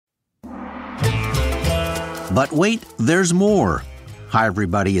But wait, there's more. Hi,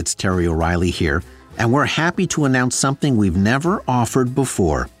 everybody. It's Terry O'Reilly here, and we're happy to announce something we've never offered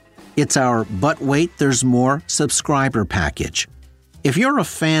before. It's our But Wait, There's More subscriber package. If you're a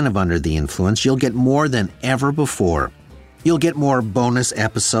fan of Under the Influence, you'll get more than ever before. You'll get more bonus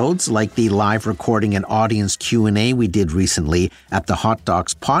episodes like the live recording and audience Q&A we did recently at the Hot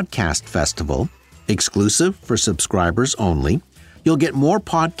Docs Podcast Festival, exclusive for subscribers only. You'll get more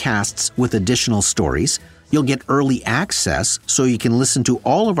podcasts with additional stories. You'll get early access so you can listen to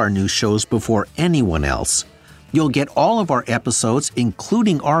all of our new shows before anyone else. You'll get all of our episodes,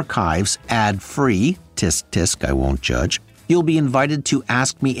 including archives, ad-free. Tisk, tisk, I won't judge. You'll be invited to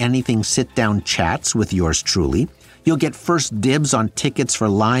Ask Me Anything sit-down chats with yours truly. You'll get first dibs on tickets for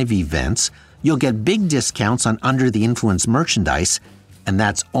live events. You'll get big discounts on Under the Influence merchandise. And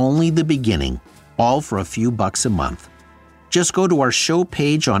that's only the beginning, all for a few bucks a month. Just go to our show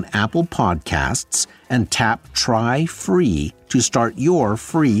page on Apple Podcasts and tap Try Free to start your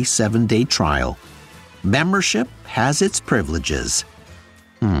free 7-day trial. Membership has its privileges.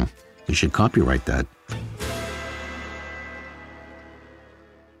 You should copyright that.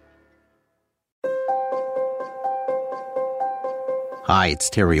 Hi, it's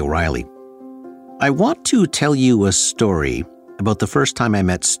Terry O'Reilly. I want to tell you a story about the first time I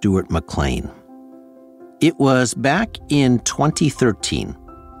met Stuart McLean. It was back in 2013.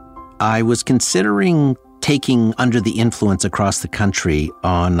 I was considering taking Under the Influence across the country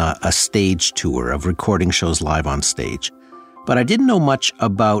on a stage tour of recording shows live on stage. But I didn't know much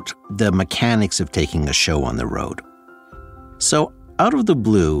about the mechanics of taking a show on the road. So, out of the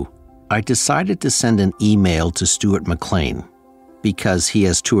blue, I decided to send an email to Stuart McLean because he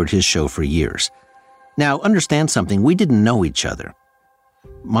has toured his show for years. Now, understand something, we didn't know each other.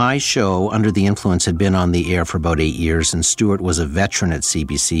 My show, Under the Influence, had been on the air for about 8 years, and Stuart was a veteran at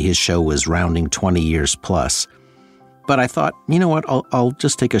CBC. His show was rounding 20 years plus. But I thought, you know what, I'll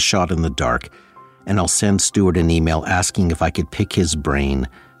just take a shot in the dark, and I'll send Stuart an email asking if I could pick his brain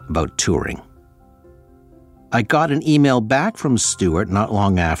about touring. I got an email back from Stuart not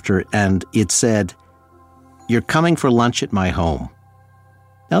long after, and it said, "You're coming for lunch at my home."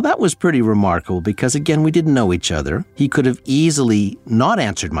 Now, that was pretty remarkable because, again, we didn't know each other. He could have easily not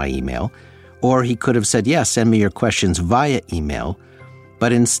answered my email, or he could have said, yes, send me your questions via email.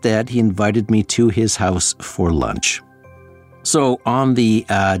 But instead, he invited me to his house for lunch. So on the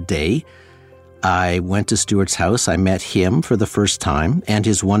day, I went to Stuart's house. I met him for the first time and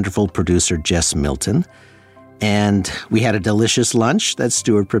his wonderful producer, Jess Milton. And we had a delicious lunch that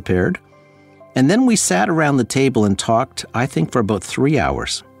Stuart prepared. And then we sat around the table and talked, I think, for about 3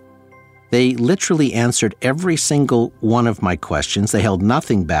 hours. They literally answered every single one of my questions. They held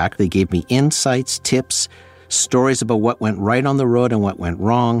nothing back. They gave me insights, tips, stories about what went right on the road and what went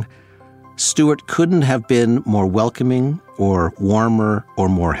wrong. Stuart couldn't have been more welcoming or warmer or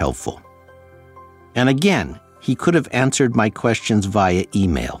more helpful. And again, he could have answered my questions via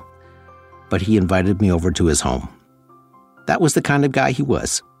email, but he invited me over to his home. That was the kind of guy he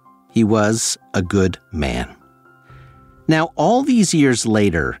was. He was a good man. Now, all these years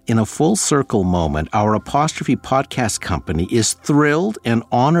later, in a full circle moment, our Apostrophe Podcast Company is thrilled and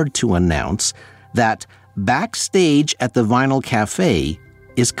honored to announce that Backstage at the Vinyl Cafe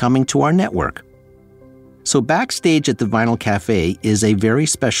is coming to our network. So Backstage at the Vinyl Cafe is a very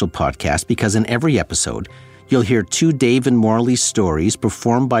special podcast because in every episode, you'll hear 2 Dave and Morley stories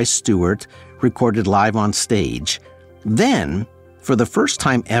performed by Stuart, recorded live on stage. Then, for the first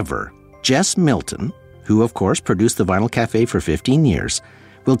time ever, Jess Milton, who of course produced the Vinyl Cafe for 15 years,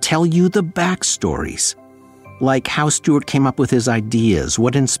 will tell you the backstories, like how Stuart came up with his ideas,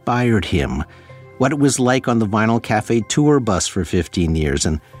 what inspired him, what it was like on the Vinyl Cafe tour bus for 15 years,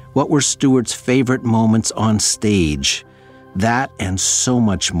 and what were Stuart's favorite moments on stage. That and so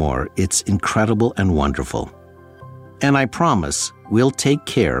much more. It's incredible and wonderful. And I promise we'll take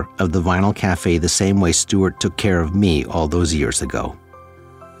care of the Vinyl Cafe the same way Stuart took care of me all those years ago.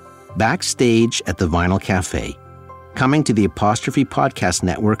 Backstage at the Vinyl Cafe, coming to the Apostrophe Podcast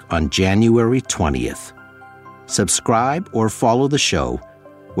Network on January 20th. Subscribe or follow the show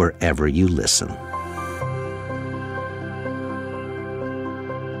wherever you listen.